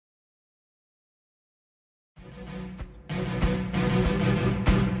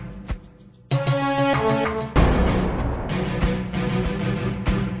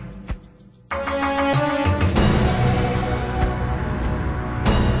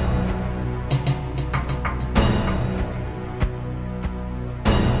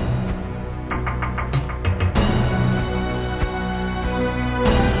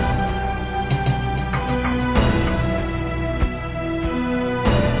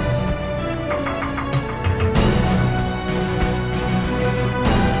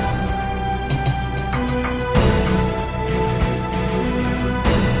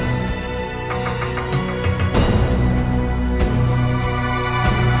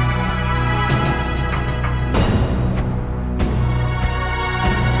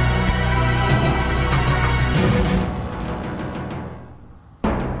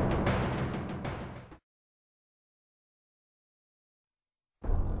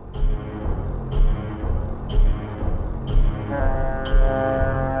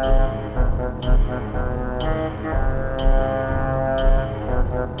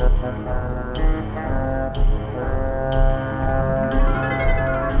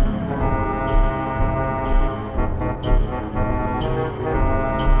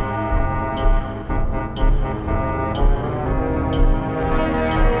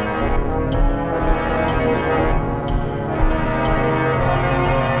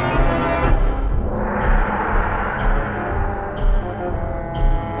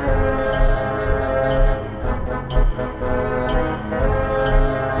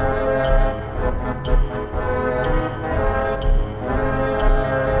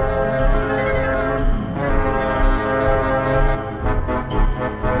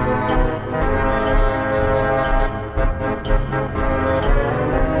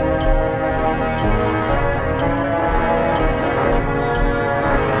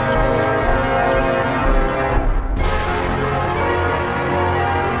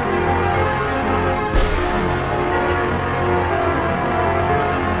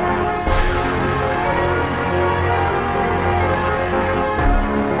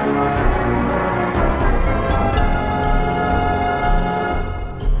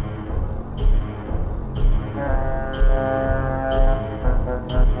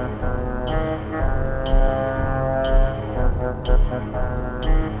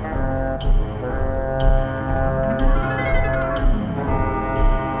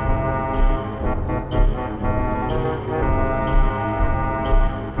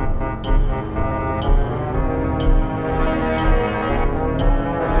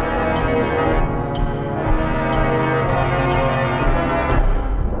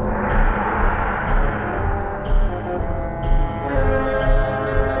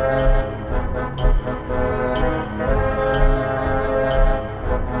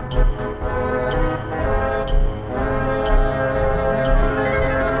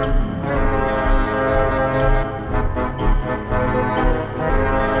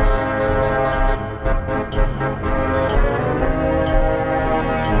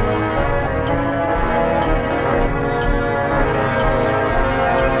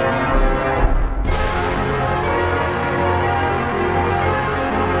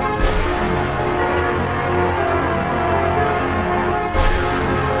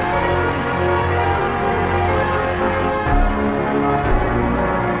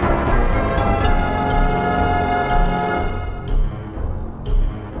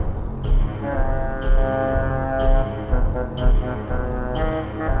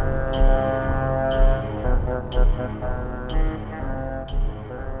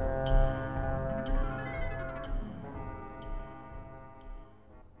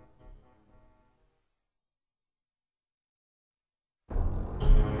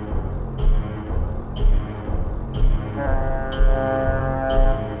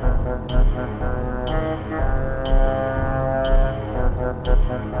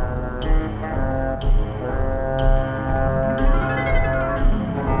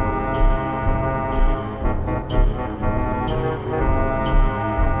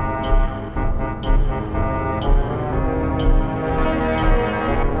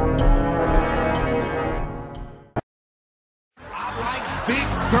big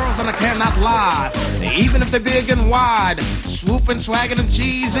girls and I cannot lie, even if they're big and wide. Swooping, swagging and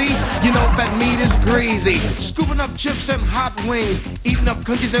cheesy, you know fat meat is greasy. Scooping up chips and hot wings, eating up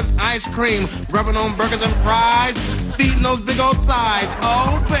cookies and ice cream, rubbing on burgers and fries, feeding those big old thighs.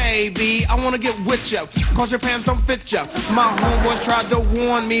 Oh baby, I wanna get with ya, cause your pants don't fit ya. My homeboys tried to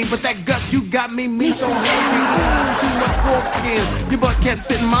warn me, but that gut you got me so hungry. Ooh, too much pork skins, your butt can't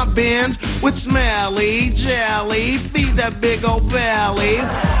fit in my bins. With smelly jelly, feed that big old belly.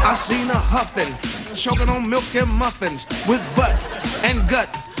 I seen her huffing, choking on milk and muffins, with butt and gut.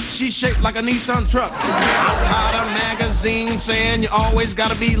 She's shaped like a Nissan truck. I'm tired of magazines saying you always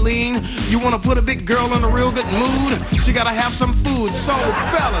gotta be lean. You wanna put a big girl in a real good mood, she gotta have some food. So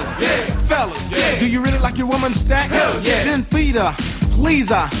fellas, fellas, do you really like your woman stacked? Hell yeah. Then feed her, please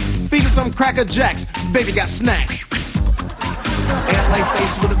her, feed her some Cracker Jacks. Baby got snacks. LA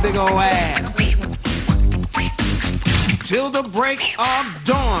face with a big old ass. Till the break of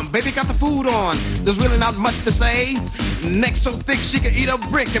dawn, baby got the food on. There's really not much to say. Neck so thick she could eat a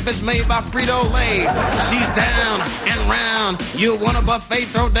brick if it's made by Frito-Lay. She's down and round, you want a buffet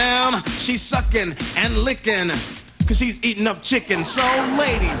throw down. She's sucking and licking, cause she's eating up chicken. So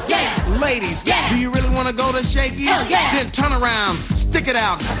ladies, ladies, do you really want to go to Shakey's? Hell yeah. Then turn around, stick it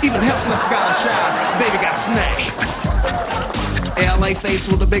out, even helpless got a shout. Baby got snacks. LA face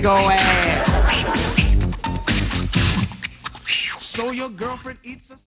with a big old ass. So your girlfriend eats a